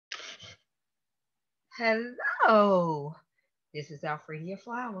Hello, this is Alfredia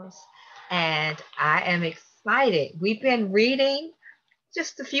Flowers, and I am excited. We've been reading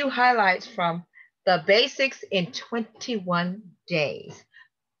just a few highlights from The Basics in 21 Days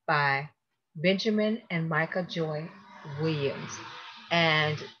by Benjamin and Micah Joy Williams.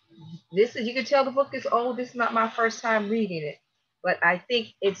 And this is, you can tell the book is old. This is not my first time reading it, but I think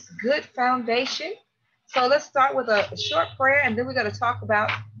it's good foundation. So let's start with a short prayer, and then we're going to talk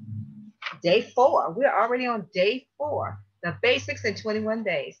about day 4. We're already on day 4, the basics in 21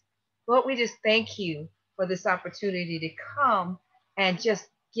 days. Lord, we just thank you for this opportunity to come and just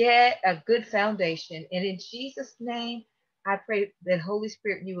get a good foundation. And in Jesus' name, I pray that Holy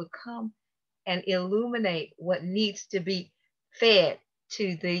Spirit, you would come and illuminate what needs to be fed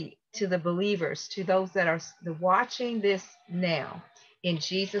to the believers, to those that are watching this now. In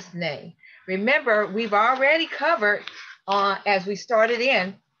Jesus' name. Remember, we've already covered as we started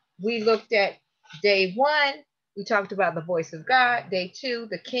in, we looked at day 1, we talked about the voice of God. Day 2,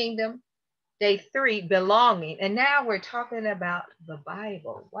 the kingdom. Day 3, belonging. And now we're talking about the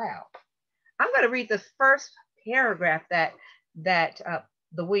Bible. Wow. I'm going to read the first paragraph that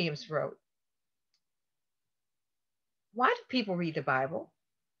the Williams wrote. Why do people read the Bible?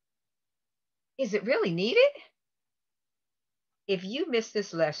 Is it really needed? If you miss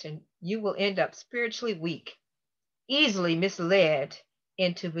this lesson, you will end up spiritually weak, easily misled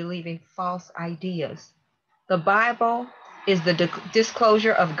into believing false ideas. The Bible is the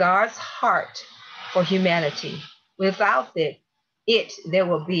disclosure of God's heart for humanity. Without it, there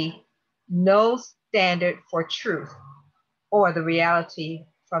will be no standard for truth or the reality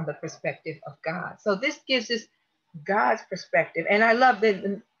from the perspective of God. So this gives us God's perspective. And I love that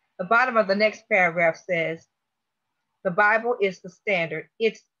the bottom of the next paragraph says, the Bible is the standard.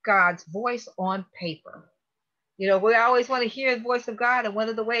 It's God's voice on paper. You know, we always want to hear the voice of God. And one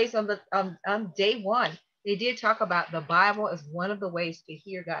of the ways on day 1, they did talk about the Bible as one of the ways to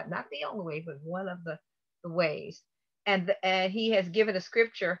hear God. Not the only way, but one of the ways. And he has given a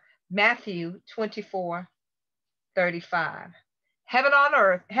scripture, Matthew 24:35.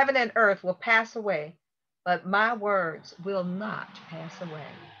 Heaven and earth will pass away, but my words will not pass away.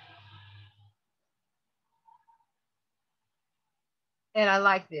 And I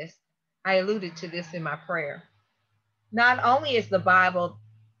like this. I alluded to this in my prayer. Not only is the Bible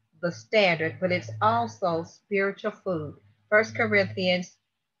the standard, but it's also spiritual food. 1 Corinthians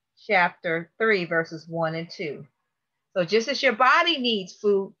chapter 3, verses 1 and 2. So just as your body needs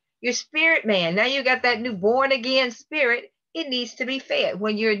food, your spirit man, now you got that new born again spirit, it needs to be fed.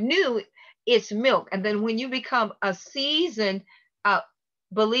 When you're new, it's milk. And then when you become a seasoned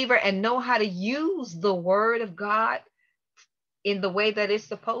believer and know how to use the word of God in the way that it's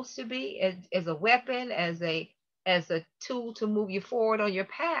supposed to be, as a weapon, as a tool to move you forward on your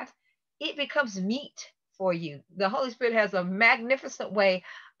path, it becomes meat for you. The Holy Spirit has a magnificent way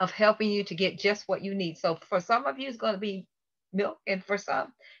of helping you to get just what you need. So for some of you, it's going to be milk, and for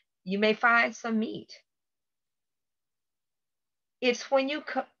some, you may find some meat. It's when you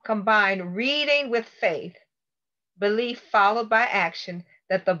combine reading with faith, belief followed by action,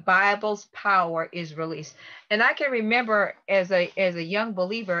 that the Bible's power is released. And I can remember as a young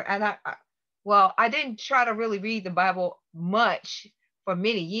believer, and I didn't try to really read the Bible much for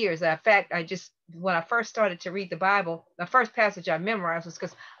many years. In fact, when I first started to read the Bible, the first passage I memorized was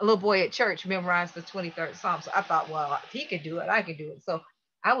because a little boy at church memorized the 23rd Psalm. So I thought, well, if he could do it, I could do it. So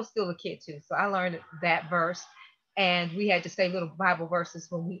I was still a kid too. So I learned that verse, and we had to say little Bible verses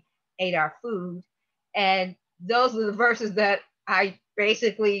when we ate our food. And those are the verses that I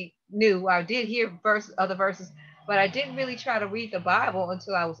basically knew. I did hear other verses, but I didn't really try to read the Bible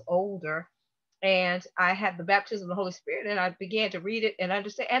until I was older. And I had the baptism of the Holy Spirit, and I began to read it and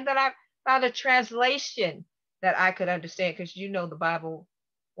understand. And then I found a translation that I could understand, because the Bible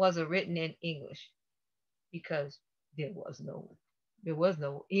wasn't written in English, because there was no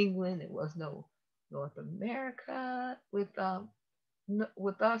England, there was no North America with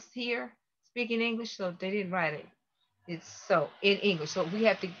us here speaking English, so they didn't write it. It's so in English, so we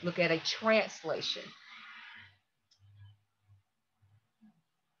have to look at a translation.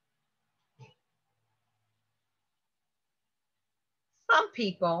 Some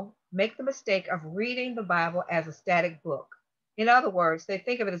people make the mistake of reading the Bible as a static book. In other words, they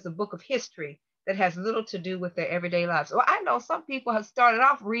think of it as a book of history that has little to do with their everyday lives. Well, I know some people have started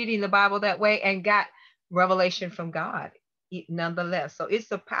off reading the Bible that way and got revelation from God nonetheless. So it's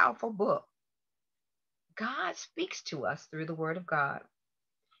a powerful book. God speaks to us through the Word of God.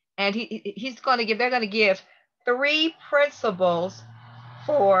 And they're going to give 3 principles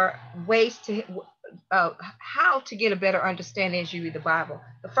for ways to how to get a better understanding as you read the Bible.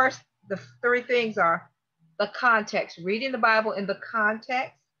 The first The three things are the context, reading the Bible in the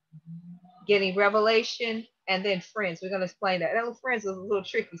context, getting revelation, and then friends. We're going to explain that. That friends is a little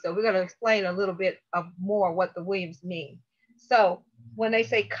tricky, so we're going to explain a little bit of more what the Williams mean. So when they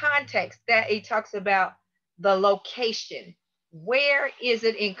say context, that it talks about the location. Where is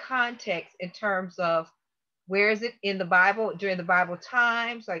it in context in terms of where is it in the Bible during the Bible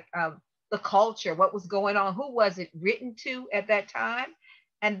times, like the culture, what was going on, who was it written to at that time,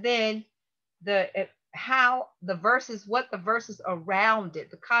 and then the how the verses, what the verses around it,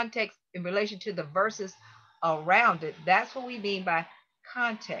 the context in relation to the verses around it. That's what we mean by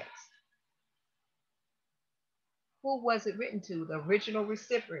context. Who was it written to? The original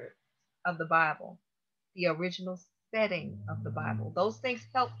recipient of the Bible, the original setting of the Bible. Those things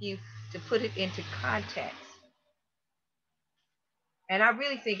help you to put it into context. And I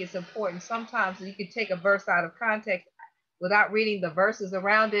really think it's important. Sometimes you can take a verse out of context without reading the verses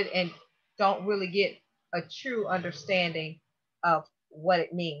around it and don't really get a true understanding of what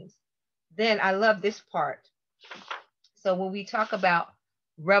it means. Then I love this part. So when we talk about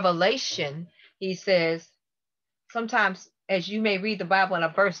revelation, he says, sometimes as you may read the Bible and a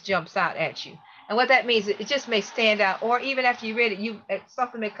verse jumps out at you. And what that means, it just may stand out, or even after you read it,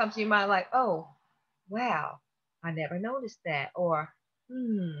 something may come to your mind like, oh, wow, I never noticed that. Or,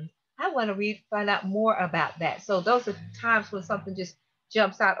 I want to find out more about that. So those are times when something just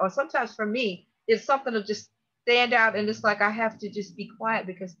jumps out. Or sometimes for me, it's something to just stand out, and it's like I have to just be quiet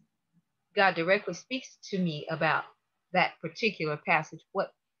because God directly speaks to me about that particular passage,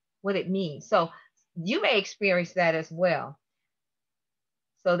 what it means. So you may experience that as well.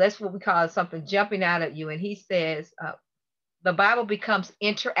 So that's what we call something jumping out at you. And he says the Bible becomes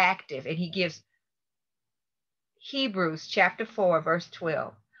interactive, and he gives Hebrews chapter 4, verse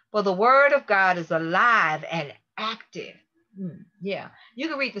 12. For the word of God is alive and active. Yeah. You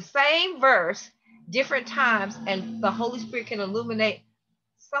can read the same verse different times, and the Holy Spirit can illuminate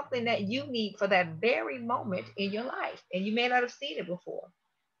something that you need for that very moment in your life. And you may not have seen it before.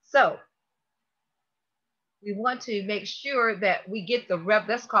 So we want to make sure that we get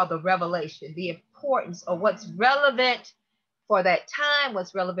that's called the revelation, the importance of what's relevant for that time,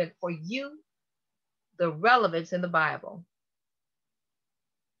 what's relevant for you, the relevance in the Bible.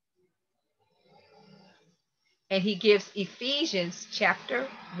 And he gives Ephesians chapter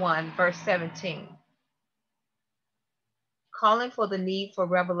 1, verse 17, calling for the need for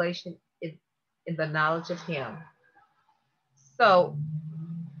revelation in the knowledge of him. So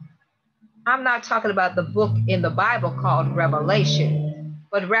I'm not talking about the book in the Bible called Revelation,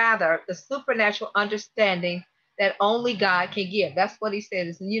 but rather the supernatural understanding that only God can give. That's what he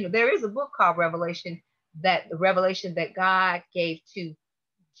said. There is a book called Revelation, that the revelation that God gave to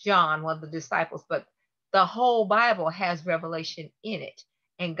John, one of the disciples, but the whole Bible has revelation in it,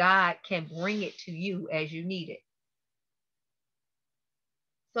 and God can bring it to you as you need it.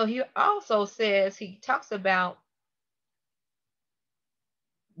 So he also says, he talks about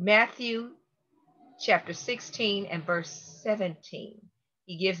Matthew chapter 16 and verse 17.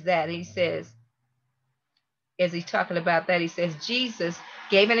 He gives that. He says, as he's talking about that, he says, Jesus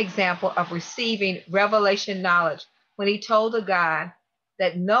gave an example of receiving revelation knowledge when he told a guy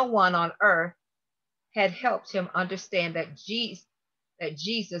that no one on earth had helped him understand that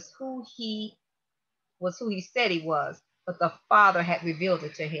Jesus, who he said he was, but the Father had revealed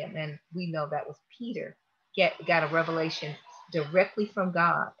it to him. And we know that was Peter, got a revelation directly from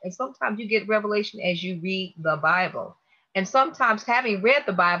God. And sometimes you get revelation as you read the Bible. And sometimes having read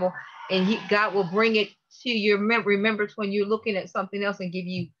the Bible, and God will bring it to your remembrance when you're looking at something else and give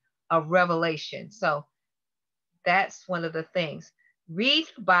you a revelation. So that's one of the things. Read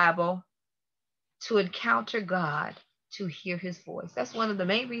the Bible to encounter God, to hear his voice. That's one of the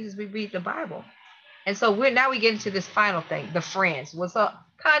main reasons we read the Bible. And so we get into this final thing, the friends. What's up?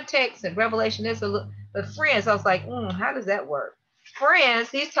 Context and revelation is but friends, I was like, how does that work? Friends,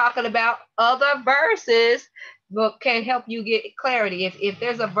 he's talking about other verses that can help you get clarity. If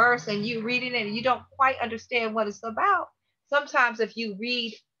there's a verse and you read it and you don't quite understand what it's about, sometimes if you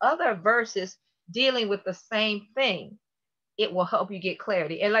read other verses dealing with the same thing, it will help you get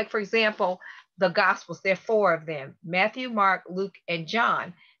clarity. And like, for example, the Gospels, there are 4 of them: Matthew, Mark, Luke, and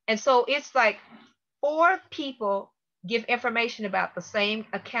John. And so it's like 4 people give information about the same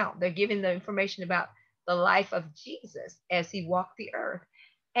account. They're giving the information about the life of Jesus as he walked the earth.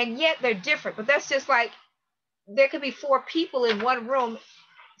 And yet they're different. But that's just like, there could be 4 people in one room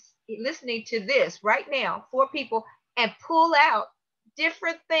listening to this right now, 4 people, and pull out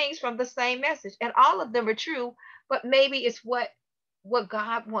different things from the same message. And all of them are true, but maybe it's what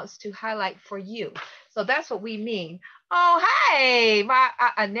God wants to highlight for you. So that's what we mean. Oh, hey, my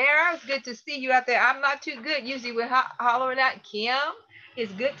Anera, it's good to see you out there. I'm not too good. Usually we're hollering out Kim.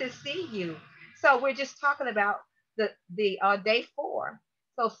 It's good to see you. So we're just talking about the day 4.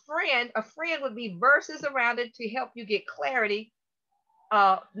 So a friend would be verses around it to help you get clarity.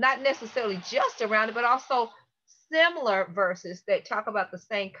 Not necessarily just around it, but also similar verses that talk about the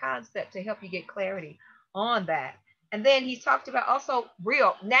same concept to help you get clarity on that. And then he talked about also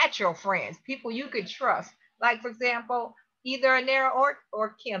real natural friends, people you could trust. Like, for example, either Anera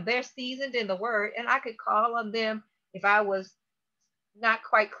or Kim, they're seasoned in the word, and I could call on them if I was not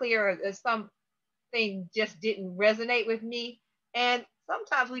quite clear or something just didn't resonate with me. And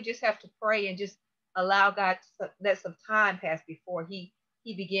sometimes we just have to pray and just allow God to let some time pass before he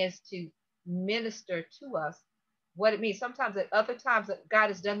begins to minister to us what it means. Sometimes at other times that God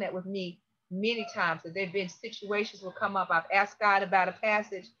has done that with me many times. That there've been situations will come up. I've asked God about a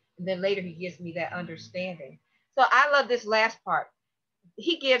passage, and then later he gives me that understanding. So I love this last part.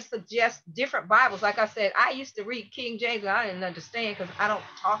 He suggests different Bibles. Like I said, I used to read King James and I didn't understand because I don't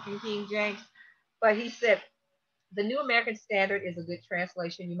talk in King James. But he said the New American Standard is a good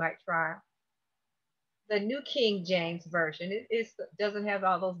translation you might try. The New King James Version, doesn't have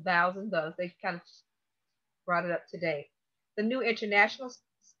all those thous and those. They kind of brought it up to date. The New International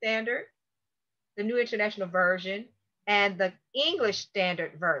Standard, the New International Version, and the English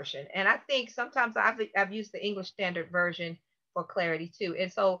Standard Version. And I think sometimes I've used the English Standard Version for clarity too.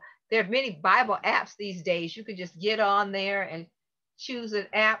 And so there are many Bible apps these days. You can just get on there and choose an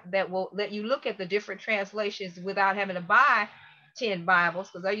app that will let you look at the different translations without having to buy 10 Bibles.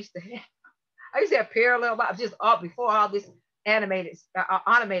 Because I used to have parallel Bibles just all before all this automated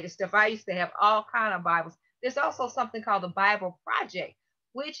stuff. I used to have all kind of Bibles. There's also something called the Bible Project,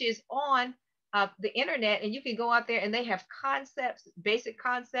 which is on the internet, and you can go out there and they have concepts, basic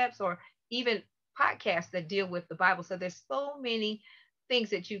concepts, or even podcasts that deal with the Bible. So there's so many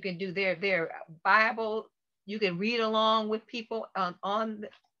things that you can do there. There, Bible, you can read along with people on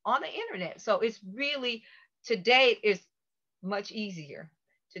the internet. So it's really today is much easier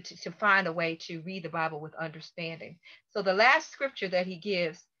to find a way to read the Bible with understanding. So the last scripture that he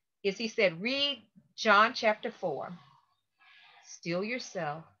gives is he said, read John chapter 4, still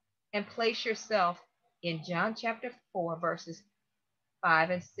yourself, and place yourself in John chapter 4, verses 5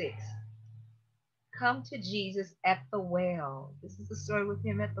 and 6. Come to Jesus at the well. This is the story with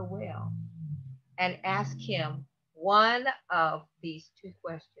him at the well. And ask him one of these 2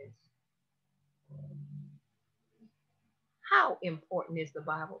 questions. How important is the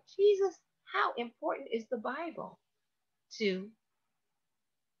Bible? Jesus, how important is the Bible? 2,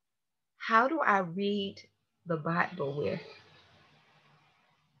 how do I read the Bible with?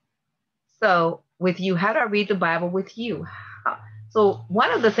 So, with you, how do I read the Bible with you? So,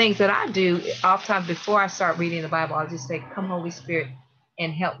 one of the things that I do oftentimes before I start reading the Bible, I'll just say, "Come, Holy Spirit,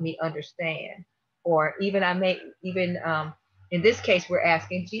 and help me understand." Or even in this case, we're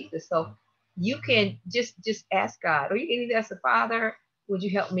asking Jesus. So you can just ask God, or you can even ask the Father, "Would you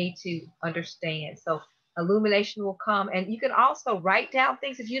help me to understand?" So illumination will come, and you can also write down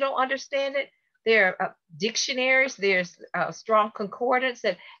things if you don't understand it. There are dictionaries. There's a strong concordance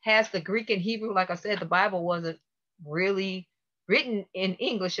that has the Greek and Hebrew. Like I said, the Bible wasn't really written in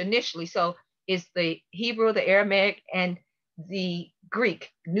English initially, so it's the Hebrew, the Aramaic, and the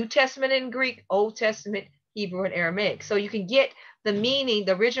Greek. New Testament in Greek, Old Testament Hebrew and Aramaic. So you can get the meaning,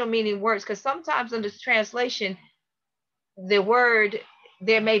 the original meaning words, because sometimes in this translation, the word,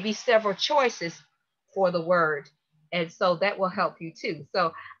 there may be several choices for the word. And so that will help you too.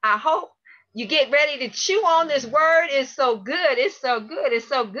 So I hope you get ready to chew on this word. It's so good. It's so good. It's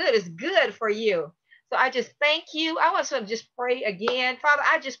so good. It's good for you. So I just thank you. I want to just pray again. Father,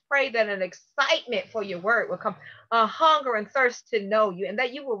 I just pray that an excitement for your word will come, a hunger and thirst to know you, and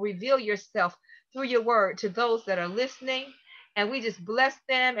that you will reveal yourself through your word to those that are listening. And we just bless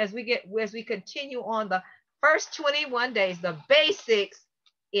them as we continue on the first 21 days, the basics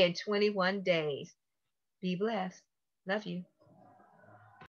in 21 days. Be blessed. Love you.